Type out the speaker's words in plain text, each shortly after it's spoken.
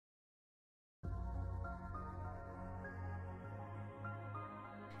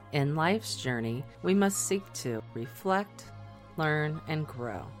In life's journey, we must seek to reflect, learn, and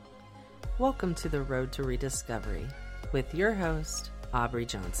grow. Welcome to the Road to Rediscovery with your host, Aubrey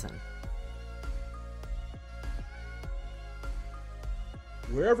Johnson.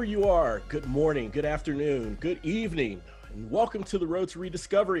 Wherever you are, good morning, good afternoon, good evening, and welcome to the Road to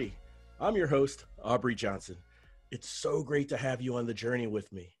Rediscovery. I'm your host, Aubrey Johnson. It's so great to have you on the journey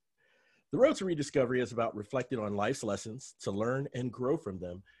with me. The Road to Rediscovery is about reflecting on life's lessons to learn and grow from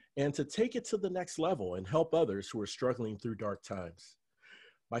them and to take it to the next level and help others who are struggling through dark times.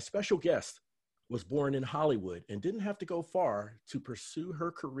 My special guest was born in Hollywood and didn't have to go far to pursue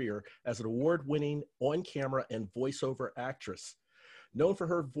her career as an award-winning on-camera and voiceover actress. Known for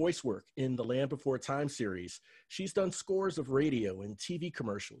her voice work in the Land Before Time series, she's done scores of radio and TV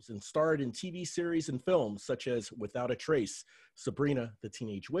commercials and starred in TV series and films such as Without a Trace, Sabrina the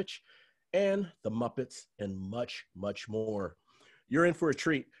Teenage Witch, and The Muppets, and much, much more. You're in for a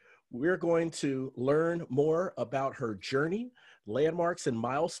treat. We're going to learn more about her journey, landmarks and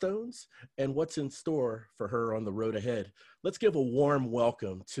milestones, and what's in store for her on the road ahead. Let's give a warm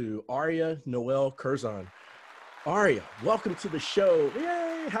welcome to Aria Noelle Curzon. Aria, welcome to the show.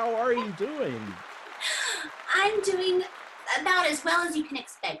 Yay! How are you doing? I'm doing about as well as you can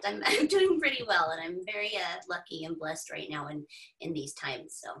expect. I'm doing pretty well, and I'm very lucky and blessed right now in these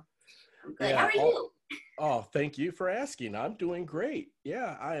times. So I'm good. Yeah, how are you? Oh, thank you for asking. I'm doing great.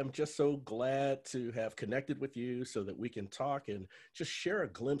 Yeah, I am just so glad to have connected with you so that we can talk and just share a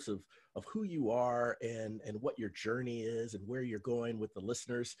glimpse of who you are and what your journey is and where you're going with the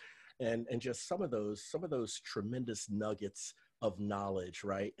listeners and just some of those tremendous nuggets of knowledge,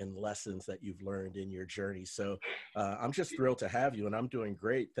 right, and lessons that you've learned in your journey. So I'm just thrilled to have you, and I'm doing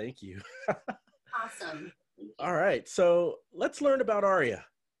great. Thank you. Awesome. All right, so let's learn about Aria.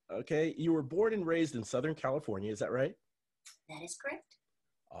 Okay, you were born and raised in Southern California, is that right? That is correct.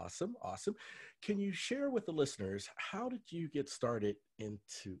 Awesome, awesome. Can you share with the listeners, how did you get started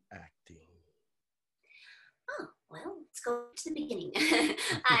into acting? Oh, well, let's go to the beginning.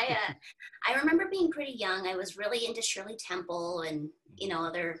 I remember being pretty young. I was really into Shirley Temple and,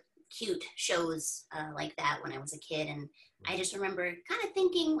 other cute shows like that when I was a kid. And I just remember kind of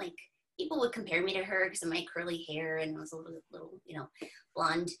thinking, like, people would compare me to her because of my curly hair, and I was a little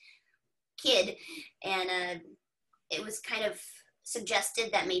blonde kid. And it was kind of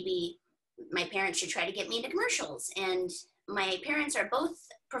suggested that maybe my parents should try to get me into commercials. And my parents are both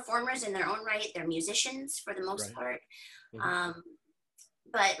performers in their own right. They're musicians for the most part. Mm-hmm.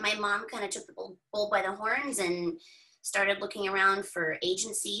 But my mom kind of took the bull by the horns and started looking around for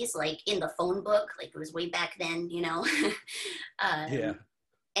agencies, like in the phone book, like it was way back then, Yeah.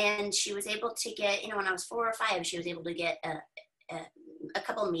 And she was able to get, when I was 4 or 5, she was able to get a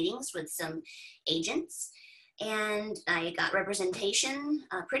couple of meetings with some agents. And I got representation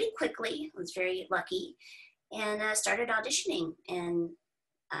pretty quickly. I was very lucky. And started auditioning. And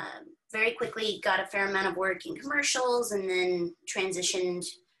very quickly got a fair amount of work in commercials, and then transitioned,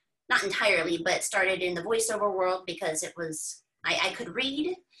 not entirely, but started in the voiceover world because it was, I could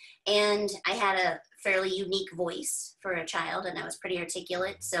read. And I had a fairly unique voice for a child, and I was pretty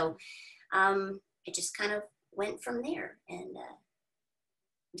articulate. So it just kind of went from there. And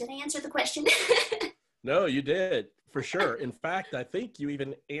did I answer the question? No, you did, for sure. In fact, I think you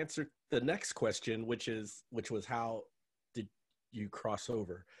even answered the next question, which was how did you cross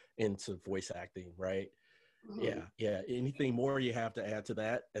over into voice acting, right? Mm-hmm. Yeah. Anything more you have to add to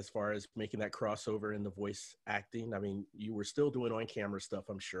that as far as making that crossover in the voice acting? I mean, you were still doing on-camera stuff,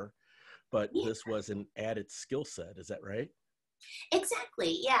 I'm sure, but this was an added skill set. Is that right?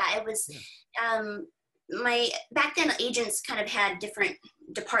 Exactly. Yeah, it was. Back then, agents kind of had different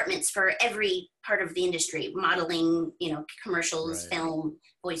departments for every part of the industry: modeling, commercials, right, film,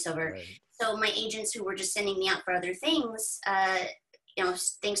 voiceover. Right. So my agents who were just sending me out for other things,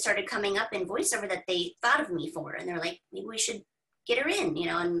 things started coming up in voiceover that they thought of me for, and they're like, maybe we should get her in,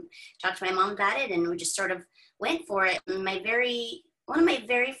 and talk to my mom about it, and we just sort of went for it. And one of my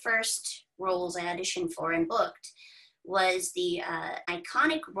very first roles I auditioned for and booked was the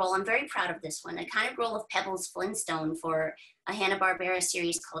iconic role. I'm very proud of this one. Iconic role of Pebbles Flintstone for a Hanna-Barbera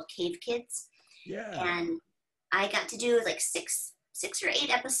series called Cave Kids. Yeah. And I got to do like six or 8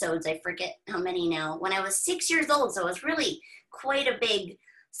 episodes. I forget how many now. When I was 6 years old, so it was really quite a big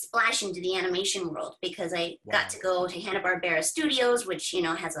splash into the animation world because I got to go to Hanna-Barbera Studios, which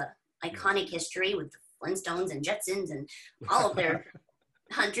has a iconic history with the Flintstones and Jetsons and all of their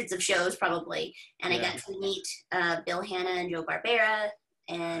hundreds of shows probably. And I got to meet Bill Hanna and Joe Barbera,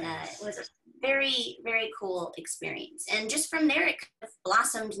 and it was a very, very cool experience. And just from there, it kind of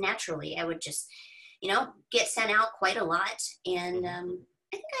blossomed naturally. I would just, get sent out quite a lot. And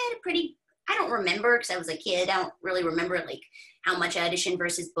think I had a pretty, I don't remember because I was a kid. I don't really remember like how much I auditioned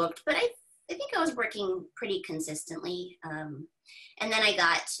versus booked, but I think I was working pretty consistently. And then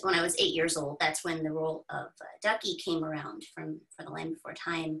when I was 8 years old, that's when the role of Ducky came around for The Land Before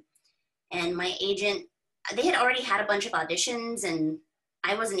Time. And my agent, they had already had a bunch of auditions, and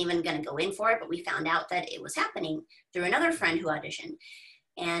I wasn't even going to go in for it, but we found out that it was happening through another friend who auditioned.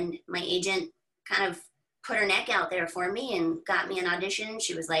 And my agent kind of put her neck out there for me and got me an audition.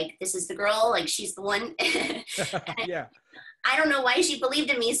 She was like, this is the girl, like she's the one. Yeah. I don't know why she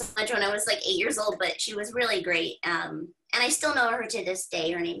believed in me so much when I was like 8 years old, but she was really great. And I still know her to this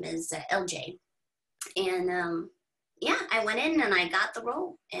day. Her name is LJ. And yeah, I went in and I got the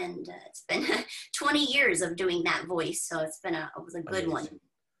role. And it's been 20 years of doing that voice. So it was a good one.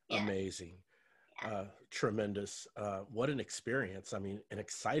 Yeah. Amazing. Yeah. Tremendous. What an experience. I mean, an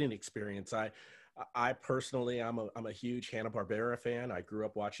exciting experience. I personally, I'm a huge Hanna-Barbera fan. I grew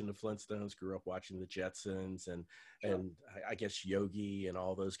up watching the Flintstones, grew up watching the Jetsons, and I guess Yogi and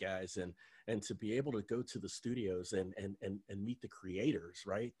all those guys, and to be able to go to the studios and meet the creators,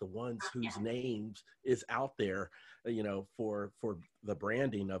 right? The ones whose names is out there, for the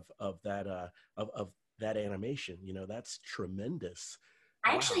branding of that animation. That's tremendous.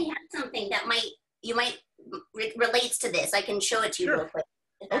 I actually have something that relates to this. I can show it to you real quick.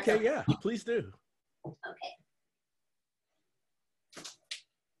 Okay, yeah, please do. Okay.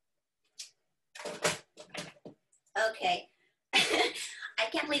 Okay. I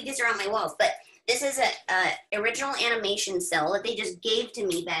can't believe these are on my walls, but this is a original animation cell that they just gave to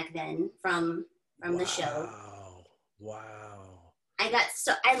me back then from the show. Wow.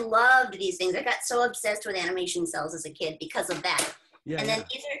 I loved these things. I got so obsessed with animation cells as a kid because of that. Yeah, and then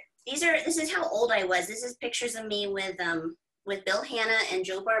this is how old I was. This is pictures of me with Bill Hanna and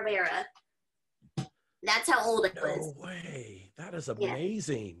Joe Barbera. That's how old I was. No way. That is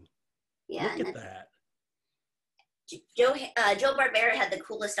amazing. Yeah. Look at that. Joe Barbera had the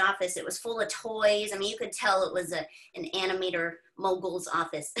coolest office. It was full of toys. I mean, you could tell it was an animator mogul's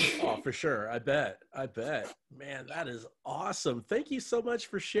office. Oh, for sure. I bet. Man, that is awesome. Thank you so much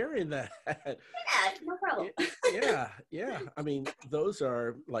for sharing that. Yeah, no problem. Yeah. I mean, those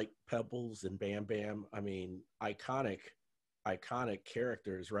are like Pebbles and Bam Bam. I mean, iconic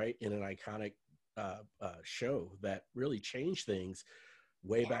characters, right? In an iconic show that really changed things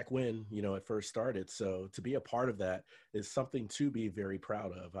way back when, it first started. So to be a part of that is something to be very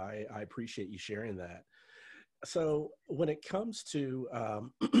proud of. I appreciate you sharing that. So when it comes to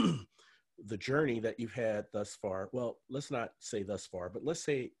the journey that you've had thus far, well, let's not say thus far, but let's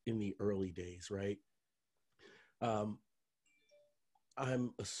say in the early days, right? I'm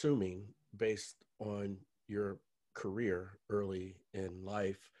assuming based on your career early in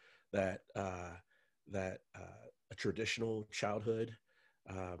life that a traditional childhood,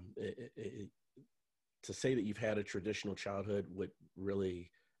 to say that you've had a traditional childhood would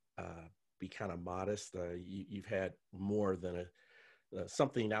really be kind of modest. You've had more than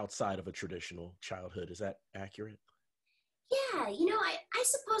something outside of a traditional childhood. Is that accurate? Yeah, I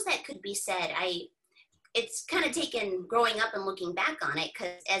suppose that could be said. It's kind of taken growing up and looking back on it,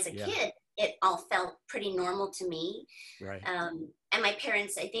 because as a kid, it all felt pretty normal to me. Right. And my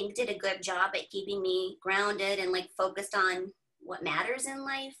parents, I think, did a good job at keeping me grounded and like focused on what matters in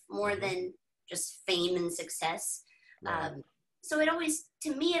life more than just fame and success. Right. So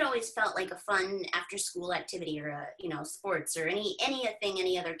to me, it always felt like a fun after school activity, or sports, or anything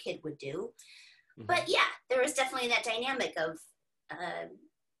any other kid would do. Mm-hmm. But yeah, there was definitely that dynamic of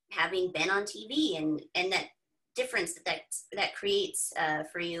having been on TV and that difference that creates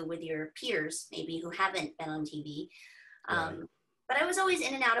for you with your peers, maybe who haven't been on TV. Right. But I was always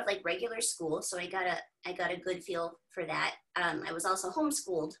in and out of like regular school, so I got a good feel for that. I was also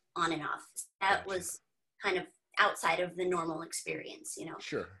homeschooled on and off. That was kind of outside of the normal experience,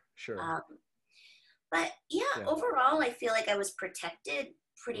 Sure. But overall, I feel like I was protected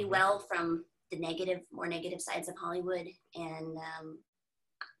pretty well from the more negative sides of Hollywood, and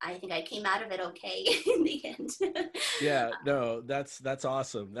I think I came out of it okay in the end. Yeah, no, that's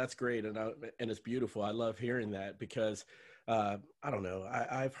awesome. That's great, and it's beautiful. I love hearing that because I don't know.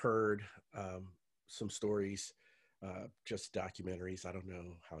 I've heard some stories, just documentaries. I don't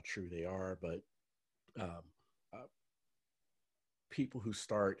know how true they are, but people who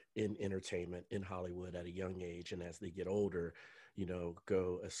start in entertainment in Hollywood at a young age, and as they get older,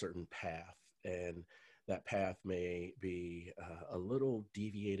 go a certain path, and that path may be a little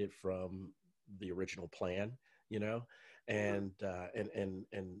deviated from the original plan, and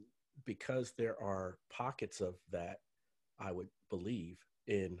because there are pockets of that, I would believe,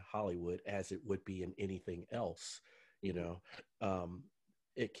 in Hollywood, as it would be in anything else,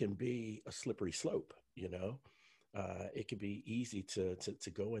 it can be a slippery slope, you know. It can be easy to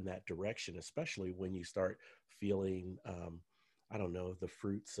go in that direction, especially when you start feeling, I don't know, the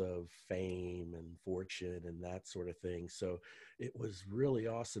fruits of fame and fortune and that sort of thing. So it was really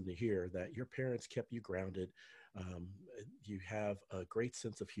awesome to hear that your parents kept you grounded. Um, you have a great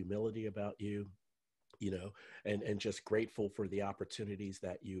sense of humility about you, you know, and just grateful for the opportunities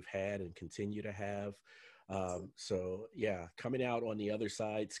that you've had and continue to have. So yeah, coming out on the other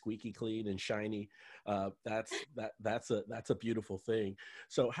side, squeaky clean and shiny, that's a beautiful thing.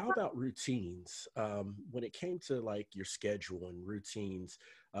 So how about routines? When it came to like your schedule and routines,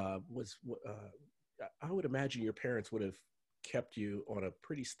 I would imagine your parents would have kept you on a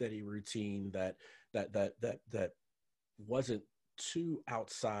pretty steady routine that wasn't too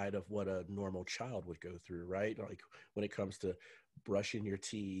outside of what a normal child would go through, right? Like when it comes to brushing your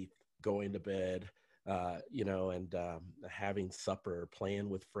teeth, going to bed, you know, and having supper, playing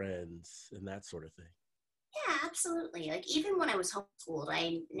with friends, and that sort of thing. Yeah, absolutely. Like even when I was homeschooled,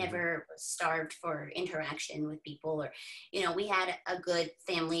 I Hmm. never was starved for interaction with people, or, we had a good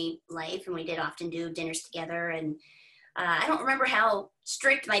family life, and we did often do dinners together. And I don't remember how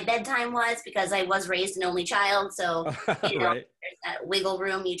strict my bedtime was because I was raised an only child. So, Right. there's that wiggle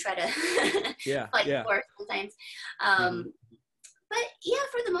room you try to Yeah. fight Yeah. for sometimes. Hmm. Um, but yeah,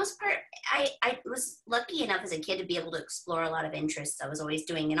 for the most part, I was lucky enough as a kid to be able to explore a lot of interests. I was always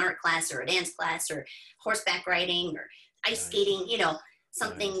doing an art class or a dance class or horseback riding or ice Nice. skating,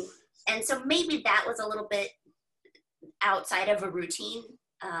 something. Nice. And so maybe that was a little bit outside of a routine.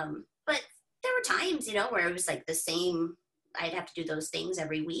 But there were times, where it was like the same. I'd have to do those things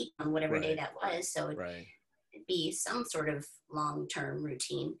every week on whatever day Right. that was. So it'd Right. be some sort of long-term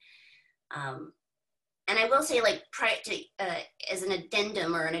routine. Um, and I will say, like, as an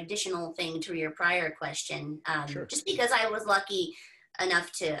addendum or an additional thing to your prior question, Sure. just because I was lucky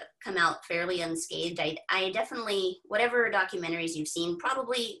enough to come out fairly unscathed, I definitely, whatever documentaries you've seen,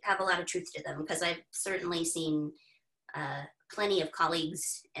 probably have a lot of truth to them because I've certainly seen plenty of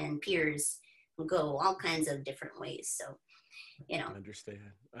colleagues and peers go all kinds of different ways. So, I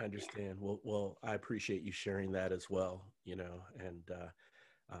understand. I yeah. understand. Well, I appreciate you sharing that as well, you know, and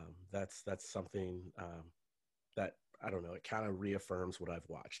that's something that I don't know. It kind of reaffirms what I've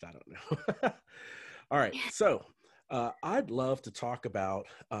watched. I don't know. All right, so I'd love to talk about.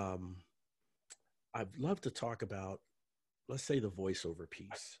 I'd love to talk about, let's say, the voiceover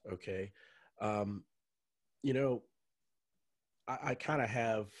piece. Okay, um, you know, I kind of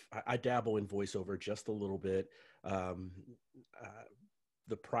have. I dabble in voiceover just a little bit. Um, uh,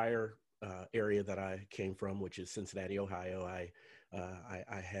 the prior area that I came from, which is Cincinnati, Ohio, I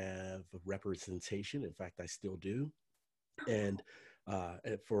have representation. In fact, I still do, and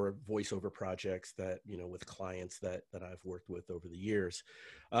for voiceover projects that, you know, with clients that I've worked with over the years,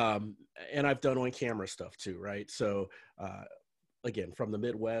 um, and I've done on camera stuff too, right? So uh, again, from the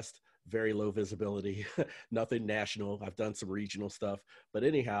Midwest, very low visibility, nothing national. I've done some regional stuff, but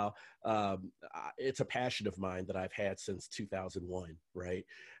anyhow, it's a passion of mine that I've had since 2001, right?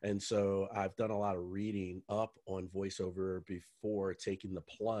 And so I've done a lot of reading up on voiceover before taking the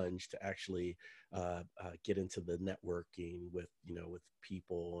plunge to actually get into the networking with, you know, with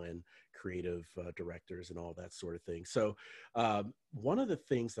people and creative directors and all that sort of thing. So one of the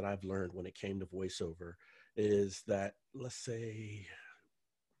things that I've learned when it came to voiceover is that, let's say,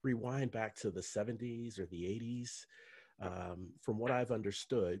 rewind back to the 70s or the 80s, from what I've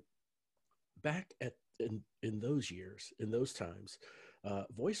understood, back in those years, in those times,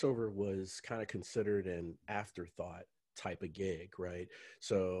 voiceover was kind of considered an afterthought type of gig, right?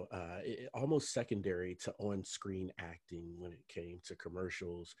 So almost secondary to on-screen acting when it came to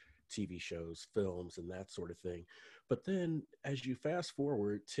commercials, TV shows, films, and that sort of thing. But then as you fast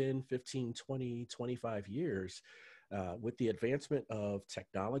forward 10, 15, 20, 25 years, with the advancement of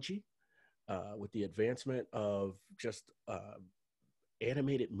technology, with the advancement of just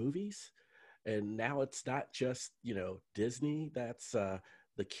animated movies, and now it's not just, you know, Disney that's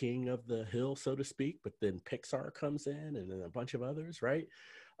the king of the hill, so to speak, but then Pixar comes in and then a bunch of others, right?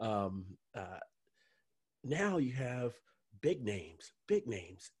 um, uh, Now you have big names,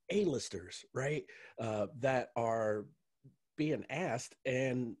 A-listers, right? That are being asked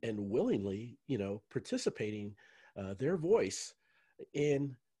and willingly, you know, participating their voice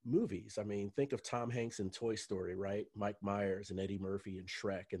in movies. I mean, think of Tom Hanks in Toy Story, right? Mike Myers and Eddie Murphy in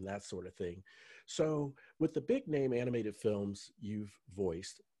Shrek and that sort of thing. So with the big name animated films you've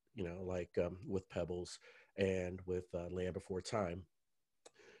voiced, you know, like with Pebbles and with Land Before Time,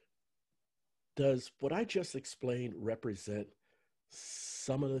 does what I just explained represent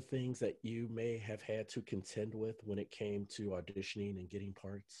some of the things that you may have had to contend with when it came to auditioning and getting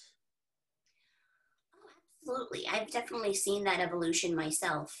parts? Oh, absolutely. I've definitely seen that evolution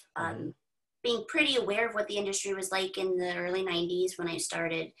myself. Mm-hmm. Being pretty aware of what the industry was like in the early 90s when I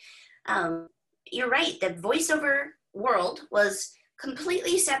started. Um, you're right, the voiceover world was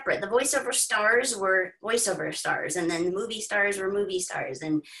completely separate. The voiceover stars were voiceover stars, and then the movie stars were movie stars.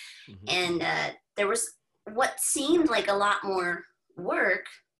 And Mm-hmm. there was what seemed like a lot more work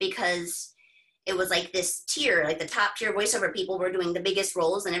because it was like this tier, like the top tier voiceover people were doing the biggest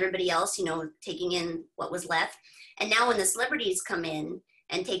roles and everybody else, taking in what was left. And now when the celebrities come in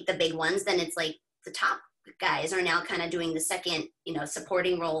and take the big ones, then it's like the top guys are now kind of doing the second,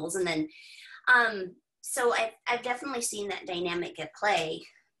 supporting roles. And then, so I've definitely seen that dynamic at play,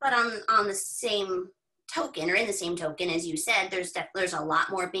 but on the same token, or in the same token, as you said, there's a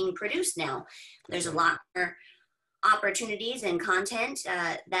lot more being produced now. There's a lot more opportunities and content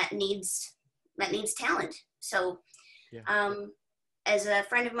that needs talent. So, Yeah. as a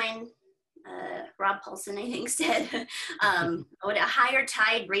friend of mine, Rob Paulson, I think, said, "What a higher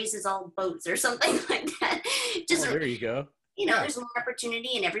tide raises all boats," or something like that. Just There you go. Yeah. there's more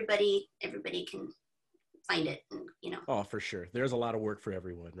opportunity, and everybody can find it. And, Oh, for sure. There's a lot of work for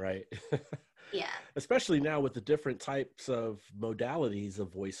everyone, right? yeah. Especially now with the different types of modalities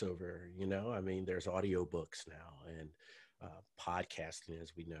of voiceover. I mean, there's audiobooks now and podcasting,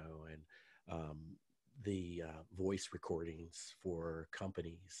 as we know, and the voice recordings for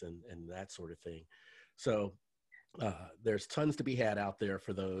companies and that sort of thing. So there's tons to be had out there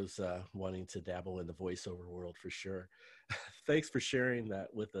for those wanting to dabble in the voiceover world, for sure. Thanks for sharing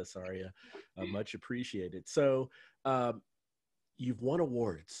that with us, Aria. Much appreciated. So you've won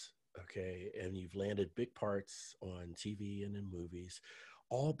awards, okay, and you've landed big parts on TV and in movies,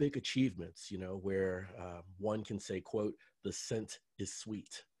 all big achievements, where one can say, quote, "the scent is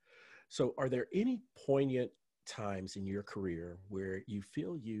sweet." So are there any poignant times in your career where you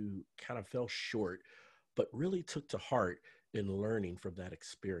feel you kind of fell short, but really took to heart in learning from that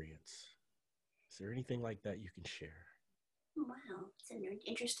experience? Is there anything like that you can share? Wow, it's an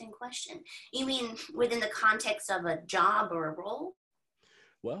interesting question. You mean within the context of a job or a role?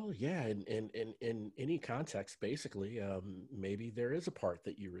 Well, yeah, in any context, basically, maybe there is a part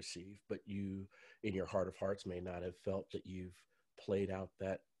that you receive, but you, in your heart of hearts, may not have felt that you've played out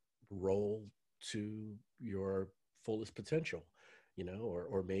that role to your fullest potential,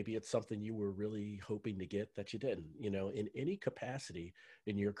 or maybe it's something you were really hoping to get that you didn't, in any capacity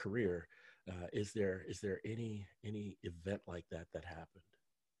in your career. Is there any event like that happened?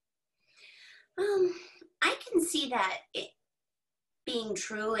 I can see that it being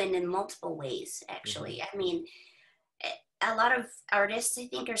true and in multiple ways, Mm-hmm. actually. I mean, a lot of artists, I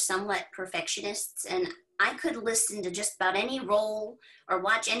think, are somewhat perfectionists, and I could listen to just about any role or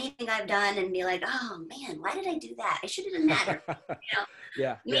watch anything I've done and be like, "Oh man, why did I do that? I should have done that." Or,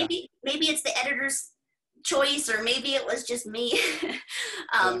 Yeah, yeah, maybe it's the editor's choice, or maybe it was just me. yeah,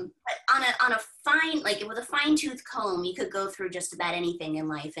 But on a fine, like with a fine tooth comb, you could go through just about anything in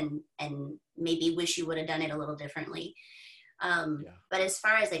life and maybe wish you would have done it a little differently. yeah. But as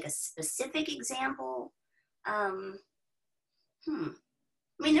far as like a specific example, um,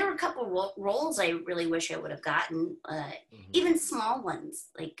 I mean, there were a couple roles I really wish I would have gotten, Mm-hmm. even small ones,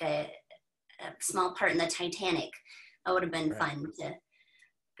 like a small part in the Titanic. That would have been Right. fun to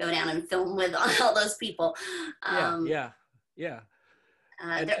go down and film with all those people. Yeah, Um, yeah, yeah.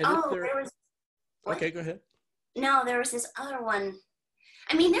 And if there, there was what? okay, go ahead. No, there was this other one.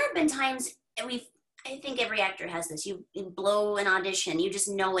 I mean, there have been times, and I think every actor has this. You blow an audition, you just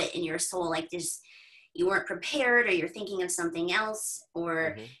know it in your soul, like this, you weren't prepared, or you're thinking of something else,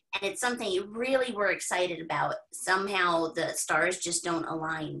 Mm-hmm. and it's something you really were excited about. Somehow the stars just don't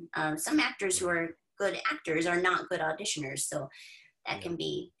align. Some actors who Right. are good actors are not good auditioners, so that Yeah. can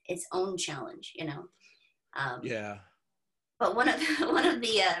be its own challenge, Um, Yeah. but one of one of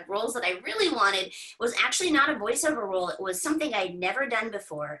the roles that I really wanted was actually not a voiceover role. It was something I'd never done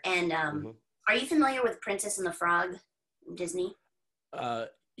before. And Mm-hmm. are you familiar with Princess and the Frog, Disney? Uh,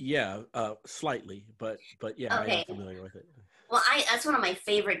 yeah, slightly, but yeah, I am Okay. familiar with it. Well, that's one of my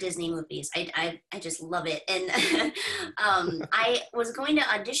favorite Disney movies. I just love it. And Mhm. I was going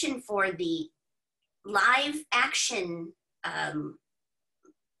to audition for the live action um,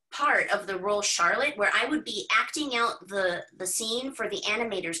 part of the role Charlotte, where I would be acting out the scene for the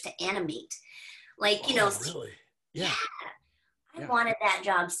animators to animate. Like, Oh, really? yeah, Yeah, I yeah. wanted that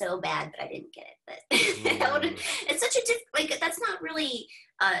job so bad, but I didn't get it. But Mm, it's such a like that's not really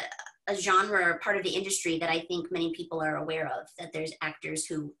a genre or part of the industry that I think many people are aware of. That there's actors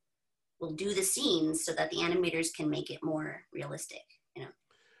who will do the scenes so that the animators can make it more realistic, you know.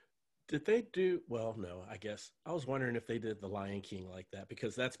 Did they do, well, no, I guess. I was wondering if they did The Lion King like that,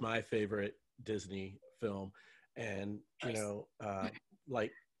 because that's my favorite Disney film. And, you know,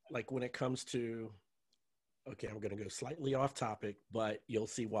 like when it comes to, okay, I'm going to go slightly off topic, but you'll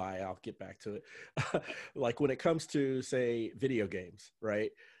see why. I'll get back to it. Like when it comes to, say, video games,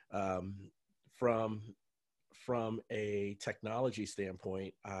 right? From a technology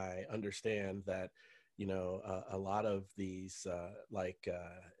standpoint, I understand that, you know, a lot of these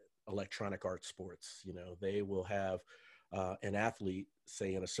electronic art sports, you know, they will have an athlete,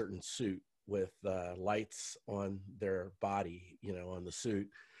 say, in a certain suit with lights on their body, you know, on the suit,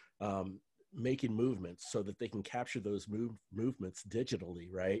 making movements so that they can capture those movements digitally,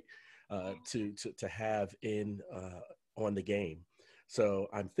 right? To have in on the game. So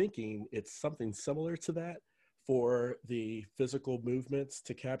I'm thinking it's something similar to that for the physical movements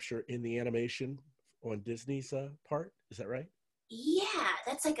to capture in the animation on Disney's part. Is that right? Yeah,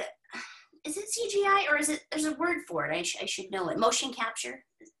 that's like is it CGI or is it, there's a word for it. I should know it. Motion capture.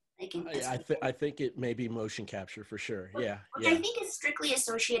 I think it may be motion capture for sure. Yeah. Which I think is strictly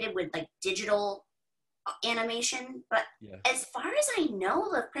associated with like digital animation. But as far as I know,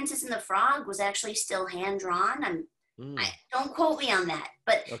 the Princess and the Frog was actually still hand drawn. Don't quote me on that,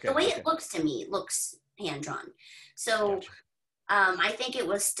 but the way it looks to me, it looks hand drawn. So gotcha. I think it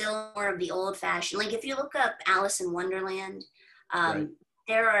was still more of the old fashioned. Like if you look up Alice in Wonderland,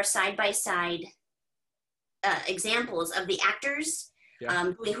 there are side by side examples of the actors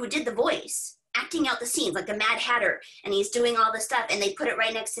who did the voice acting out the scenes, like the Mad Hatter, and he's doing all the stuff, and they put it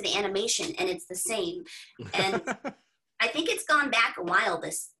right next to the animation, and it's the same. And I think it's gone back a while,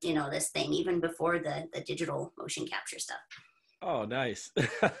 this thing, even before the digital motion capture stuff. Oh, nice.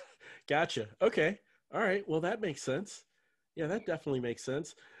 Gotcha. Okay. All right. Well, that makes sense. Yeah, that definitely makes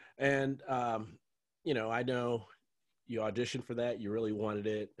sense. And, you know, I know you auditioned for that. You really wanted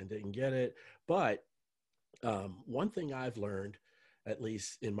it and didn't get it. But one thing I've learned, at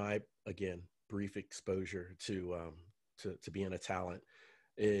least in my, again, brief exposure to being a talent,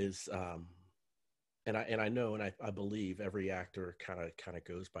 is and I know, and I believe every actor kind of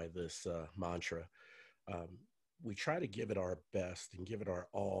goes by this mantra. We try to give it our best and give it our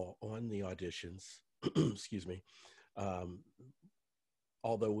all on the auditions. Excuse me.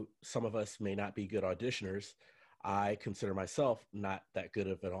 Although some of us may not be good auditioners, I consider myself not that good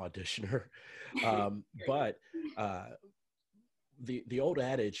of an auditioner. But the old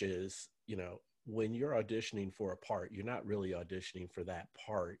adage is, you know, when you're auditioning for a part, you're not really auditioning for that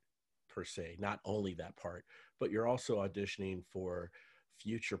part per se, not only that part, but you're also auditioning for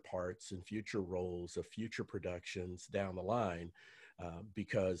future parts and future roles of future productions down the line,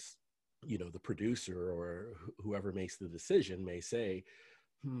 because, you know, the producer or whoever makes the decision may say,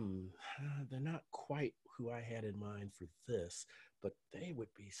 they're not quite who I had in mind for this, but they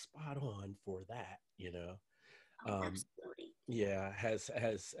would be spot on for that, you know? Absolutely. Yeah. Has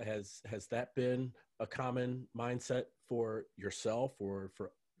that been a common mindset for yourself or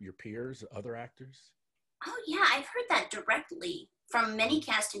for your peers, other actors? Oh yeah, I've heard that directly from many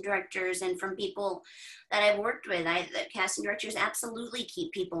casting directors and from people that I've worked with. The casting directors absolutely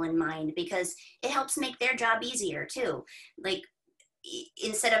keep people in mind because it helps make their job easier too. Like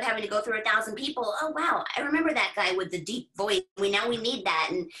instead of having to go through 1,000 people, oh wow, I remember that guy with the deep voice. We need that,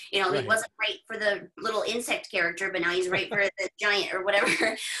 and you know, he wasn't right for the little insect character, but now he's right for the giant or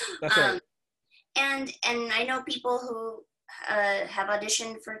whatever. That's right. And I know people who have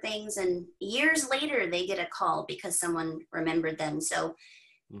auditioned for things, and years later they get a call because someone remembered them. So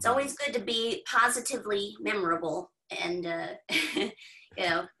it's always good to be positively memorable and you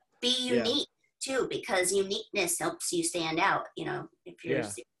know, be unique too, because uniqueness helps you stand out. You know, if you're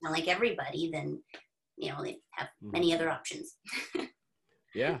not like everybody, then you know, they have many other options.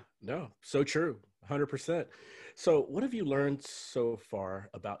 Yeah, no, so true, 100%. So what have you learned so far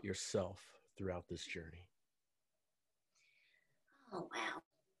about yourself throughout this journey? Oh, wow.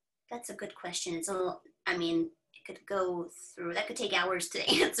 That's a good question. It's a little, I mean, it could go through, that could take hours to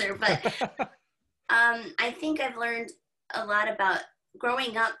answer, but I think I've learned a lot about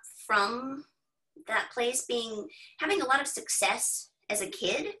growing up from that place, having a lot of success as a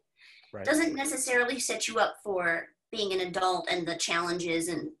kid doesn't necessarily set you up for being an adult and the challenges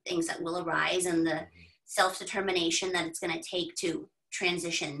and things that will arise and the self-determination that it's going to take to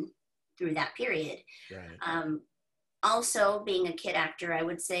transition through that period. Right. Also, being a kid actor, I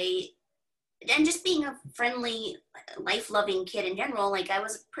would say, and just being a friendly, life-loving kid in general, like I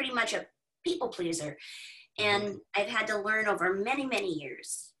was pretty much a people pleaser. And I've had to learn over many, many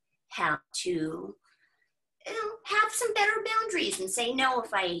years how to have some better boundaries and say no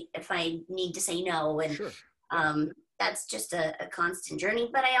if I need to say no. And Sure. that's just a constant journey.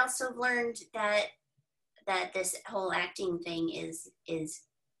 But I also learned that this whole acting thing is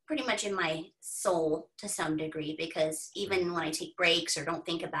pretty much in my soul to some degree, because even when I take breaks or don't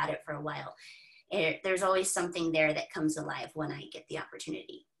think about it for a while, there's always something there that comes alive when I get the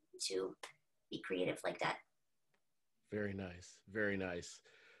opportunity to be creative like that. Very nice. Very nice.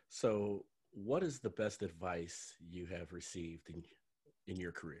 So what is the best advice you have received in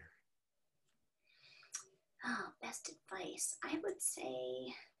your career? Oh, best advice. I would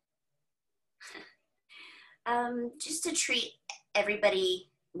say just to treat everybody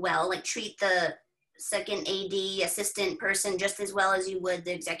well, like treat the second AD assistant person just as well as you would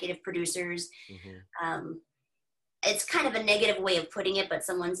the executive producers. Mm-hmm. It's kind of a negative way of putting it, but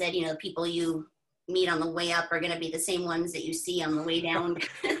someone said, the people you meet on the way up are going to be the same ones that you see on the way down.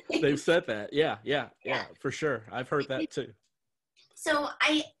 They've said that. Yeah, for sure. I've heard that too. So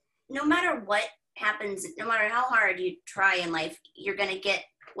no matter what happens, no matter how hard you try in life, you're going to get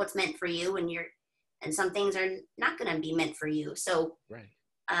what's meant for you, and some things are not going to be meant for you. So right.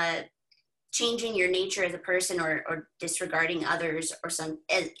 Changing your nature as a person or disregarding others or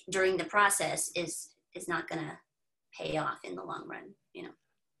during the process is not going to pay off in the long run,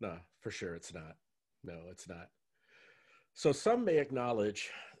 No, for sure it's not. No, it's not. So some may acknowledge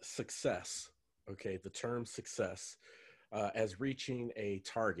success, okay, the term success, as reaching a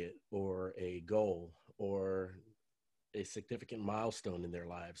target or a goal or a significant milestone in their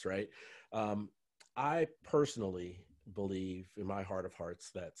lives, right? I personally believe in my heart of hearts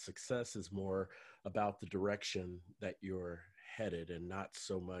that success is more about the direction that you're headed and not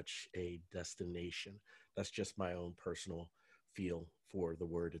so much a destination. That's just my own personal feel for the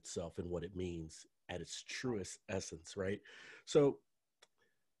word itself and what it means at its truest essence, right? So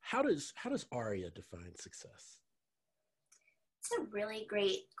how does Aria define success? It's a really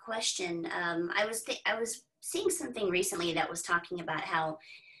great question. I was seeing something recently that was talking about how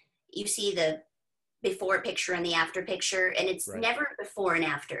you see the before picture and the after picture, and it's right. never before and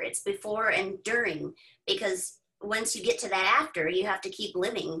after. It's before and during, because once you get to that after, you have to keep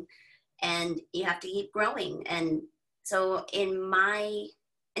living and you have to keep growing. And so and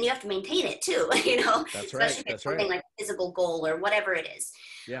you have to maintain it too, That's especially right. if it's something like a physical goal or whatever it is.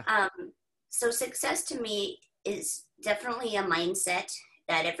 Yeah. So success to me is definitely a mindset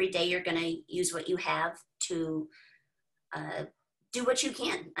that every day you're going to use what you have to do what you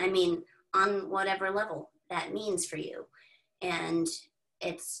can. I mean, on whatever level that means for you. And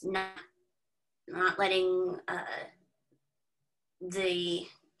it's not letting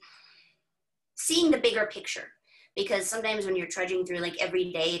seeing the bigger picture, because sometimes when you're trudging through like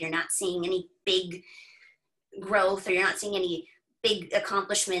every day, you're not seeing any big growth or you're not seeing any big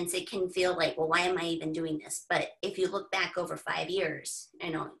accomplishments. It can feel like, well, why am I even doing this? But if you look back over 5 years,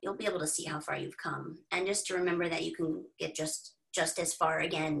 you'll be able to see how far you've come, and just to remember that you can get just as far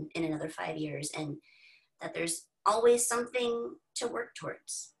again in another 5 years, and that there's always something to work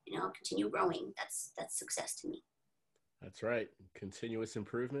towards. Continue growing. That's success to me. That's right. Continuous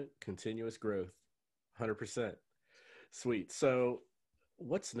improvement, continuous growth. 100%. Sweet. So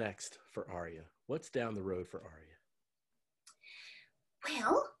what's next for Aria? What's down the road for Aria?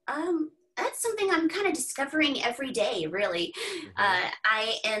 Well, that's something I'm kind of discovering every day, really. Mm-hmm.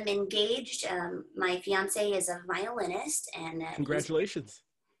 I am engaged. My fiance is a violinist, and congratulations.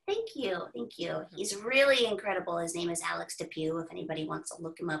 Thank you. He's really incredible. His name is Alex Depew, if anybody wants to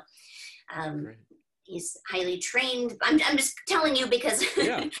look him up. He's highly trained. I'm just telling you because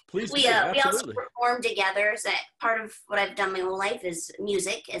yeah, please we also perform together. So part of what I've done my whole life is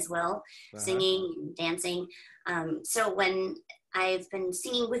music as well, singing, dancing. So when I've been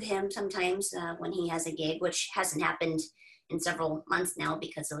singing with him sometimes when he has a gig, which hasn't happened in several months now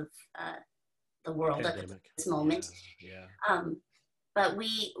because of the world pandemic. At this moment. Yeah. But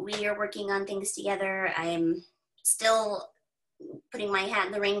we are working on things together. I'm still putting my hat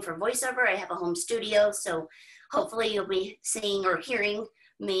in the ring for voiceover. I have a home studio, so hopefully you'll be seeing or hearing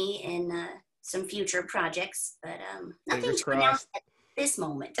me in some future projects. But nothing's announced at this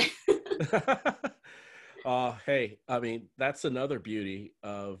moment. Hey, I mean, that's another beauty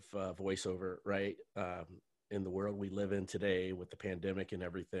of voiceover, right? In the world we live in today with the pandemic and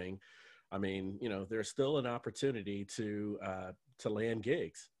everything. I mean, there's still an opportunity to land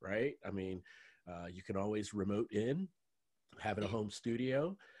gigs, right? I mean, you can always remote in, having a home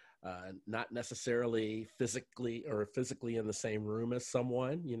studio, not necessarily physically in the same room as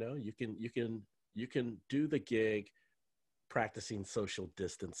someone. You can do the gig practicing social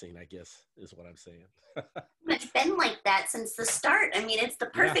distancing, I guess is what I'm saying. It's been like that since the start. I mean, it's the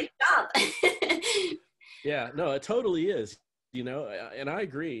perfect job. Yeah, no, it totally is. And I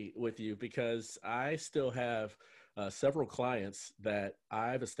agree with you because I still have several clients that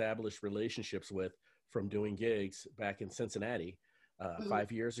I've established relationships with from doing gigs back in Cincinnati Mhm.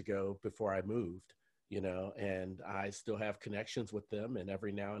 5 years ago before I moved, and I still have connections with them. And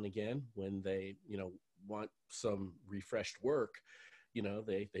every now and again, when they, want some refreshed work,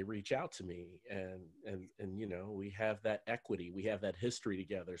 they reach out to me, and we have that equity, we have that history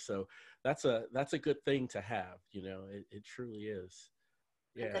together. So that's a good thing to have. It truly is.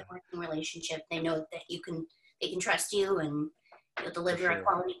 A Yeah, good working relationship. They know that they can trust you and you'll for deliver a sure.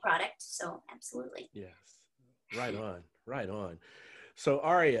 quality product. So absolutely. Yes, right on, right on. So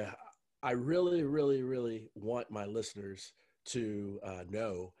Aria, I really, really, really want my listeners to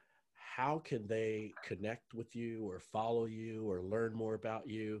know, how can they connect with you or follow you or learn more about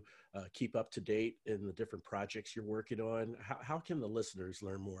you, keep up to date in the different projects you're working on. How can the listeners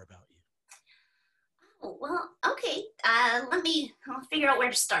learn more about you? Oh, well, okay. I'll figure out where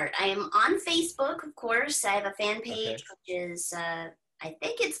to start. I am on Facebook, of course. I have a fan page, Okay. which is, I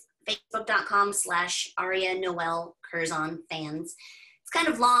think it's facebook.com/Aria Noelle Curzon fans. It's kind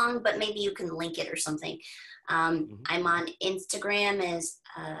of long, but maybe you can link it or something. Hmm. I'm on Instagram as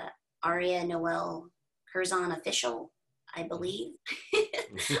Aria Noelle Curzon official, I believe.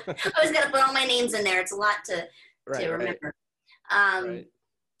 Hmm. I always got to put all my names in there. It's a lot to Right, right, remember. Um, right.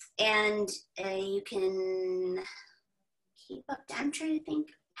 and you can keep up. I'm trying to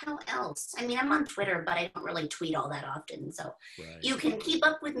think how else. I mean, I'm on Twitter, but I don't really tweet all that often. So Right. you can keep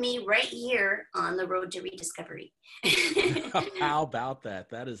up with me right here on the road to rediscovery. How about that?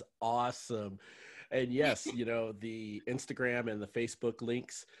 That is awesome. And yes, the Instagram and the Facebook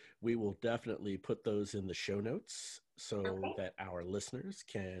links, we will definitely put those in the show notes so Okay. that our listeners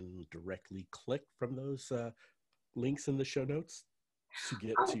can directly click from those links in the show notes to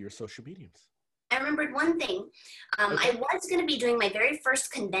get to Oh, your social mediums. I remembered one thing. I Okay. was going to be doing my very first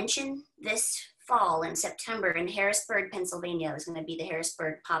convention this fall in September in Harrisburg, Pennsylvania. I was going to be the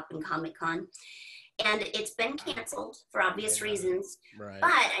Harrisburg Pop and Comic Con. And it's been canceled for obvious Yeah. reasons. But Right.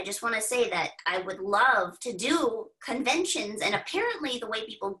 I just want to say that I would love to do conventions. And apparently, the way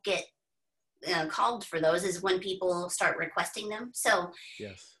people get called for those is when people start requesting them. So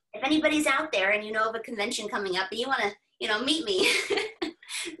Yes. if anybody's out there and you know of a convention coming up and you want to, meet me,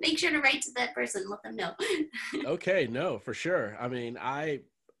 make sure to write to that person, let them know. Okay. No, for sure. I mean, I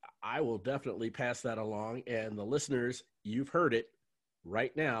will definitely pass that along. And the listeners, you've heard it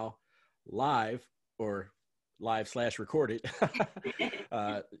right now, live or live/recorded.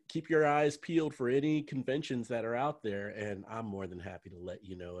 Keep your eyes peeled for any conventions that are out there, and I'm more than happy to let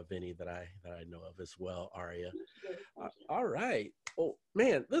you know of any that I know of as well, Aria. All right. Oh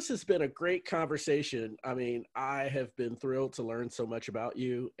man, this has been a great conversation. I mean, I have been thrilled to learn so much about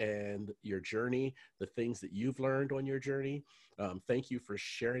you and your journey, the things that you've learned on your journey. Thank you for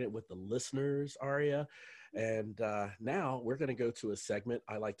sharing it with the listeners, Aria. And now we're going to go to a segment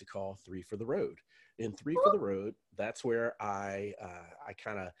I like to call Three for the Road. In Three for the Road, that's where I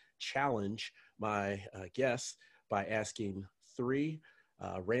kind of challenge my guests by asking three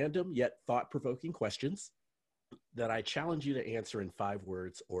random yet thought-provoking questions that I challenge you to answer in 5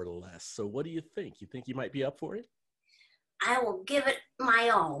 words or less. So what do you think? You think you might be up for it? I will give it my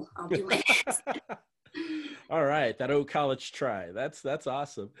all. I'll do my best. All right, that old college try. That's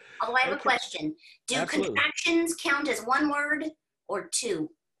awesome. Oh, I have a Okay, question. Do absolutely. contractions count as one word or two?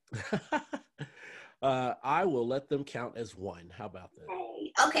 I will let them count as one. How about that?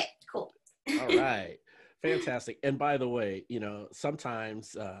 Okay, cool. All right. Fantastic. And by the way,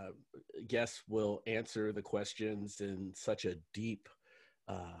 sometimes guests will answer the questions in such a deep,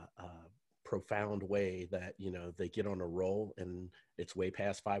 profound way that, they get on a roll and it's way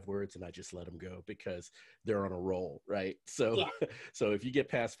past 5 words and I just let them go because they're on a roll. Right. So, Yeah, so if you get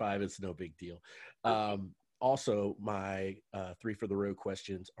past 5, it's no big deal. okay. Also, my Three for the Road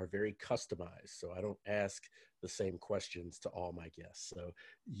questions are very customized. So I don't ask the same questions to all my guests. So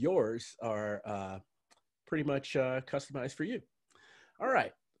yours are pretty much customized for you. All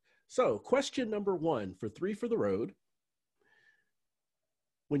right. So, question number 1 for Three for the Road.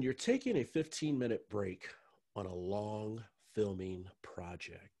 When you're taking a 15-minute break on a long filming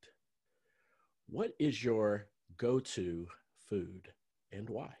project, what is your go-to food and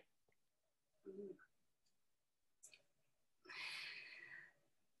why?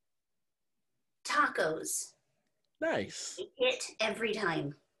 Tacos. Nice. They hit every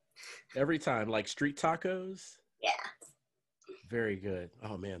time. Every time, like street tacos? Yeah. Very good.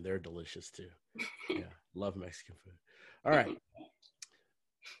 Oh man, they're delicious too. Yeah, love Mexican food. All right,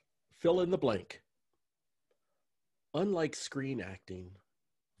 fill in the blank. Unlike screen acting,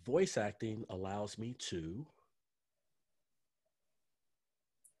 voice acting allows me to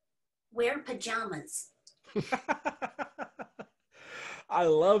wear pajamas. I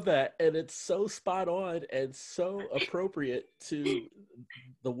love that. And it's so spot on and so appropriate to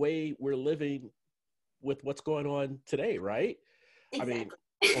the way we're living with what's going on today, right? Exactly. I mean,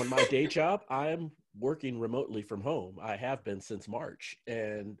 on my day job, I'm working remotely from home. I have been since March,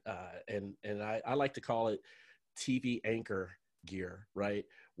 and I like to call it TV anchor gear, right?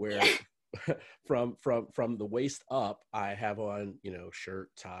 Where from the waist up, I have on, shirt,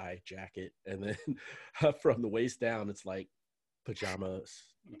 tie, jacket, and then from the waist down, it's like pajama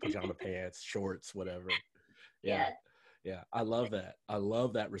pants, shorts, whatever. Yeah. Yeah. I love that. I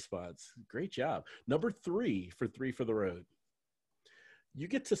love that response. Great job. Number 3 for the road. You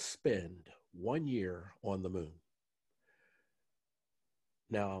get to spend 1 year on the moon.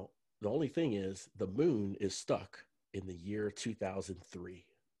 Now, the only thing is the moon is stuck in the year 2003.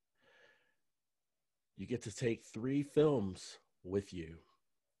 You get to take 3 films with you,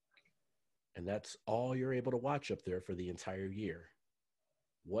 and that's all you're able to watch up there for the entire year.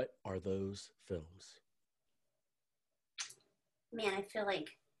 What are those films? Man, I feel like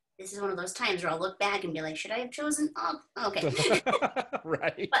this is one of those times where I'll look back and be like, should I have chosen? Oh, okay.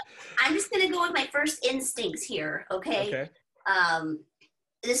 Right. But I'm just going to go with my first instincts here, okay? Okay.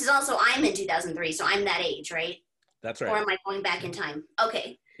 This is also, I'm in 2003, so I'm that age, right? That's right. Or am I going back in time?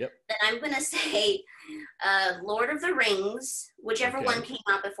 Okay. Yep. Then I'm going to say Lord of the Rings, whichever one came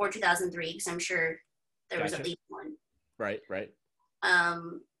out before 2003, because I'm sure there was at least one. Right.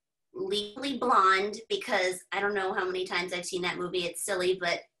 Legally Blonde, because I don't know how many times I've seen that movie. It's silly,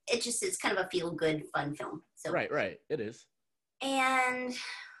 but it's kind of a feel-good, fun film. So Right. It is. And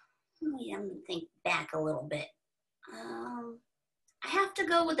I'm going to think back a little bit. I have to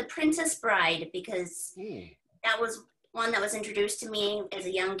go with The Princess Bride, because that was one that was introduced to me as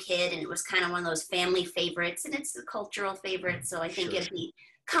a young kid, and it was kind of one of those family favorites, and it's a cultural favorite, so I think it'd be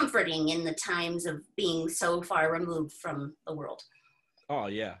comforting in the times of being so far removed from the world. Oh,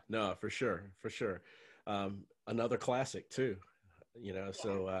 yeah. No, for sure. Another classic, too.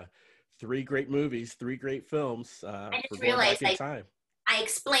 So 3 great movies, 3 great films. I just for going realized back in time. I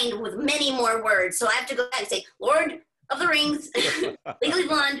explained with many more words, so I have to go back and say Lord of the Rings, Legally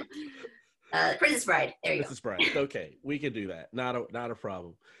Blonde, Princess Bride. There you go. Princess Bride. Okay, we can do that. Not a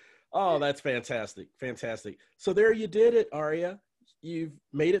problem. Oh, that's fantastic. So there you did it, Aria. You've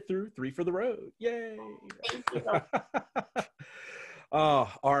made it through 3 for the road. Yay. Thank you.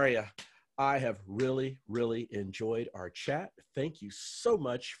 Oh, Aria, I have really, really enjoyed our chat. Thank you so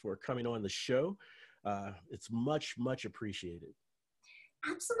much for coming on the show. It's much, much appreciated.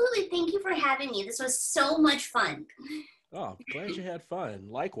 Absolutely. Thank you for having me. This was so much fun. Oh, glad you had fun.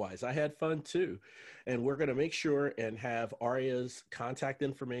 Likewise, I had fun too. And we're going to make sure and have Aria's contact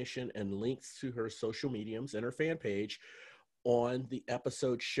information and links to her social mediums and her fan page on the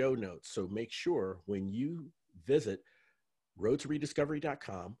episode show notes. So make sure when you visit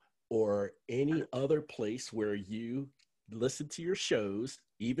roadtorediscovery.com or any other place where you listen to your shows,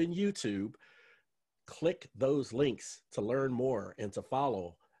 even YouTube, click those links to learn more and to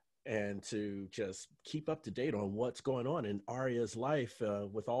follow and to just keep up to date on what's going on in Aria's life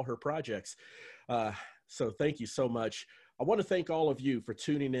with all her projects. So thank you so much. I want to thank all of you for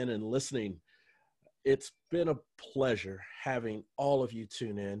tuning in and listening. It's been a pleasure having all of you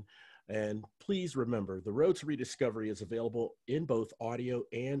tune in. And please remember, The Road to Rediscovery is available in both audio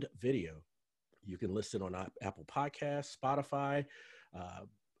and video. You can listen on Apple Podcasts, Spotify,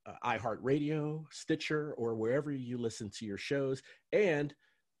 iHeartRadio, Stitcher, or wherever you listen to your shows, and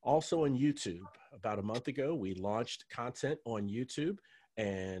also on YouTube. About a month ago, we launched content on YouTube,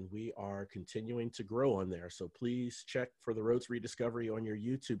 and we are continuing to grow on there. So please check for The Road to Rediscovery on your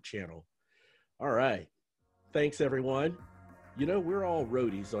YouTube channel. All right. Thanks, everyone. We're all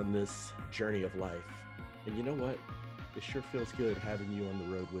roadies on this journey of life. And you know what? It sure feels good having you on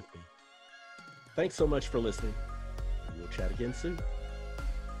the road with me. Thanks so much for listening. We'll chat again soon.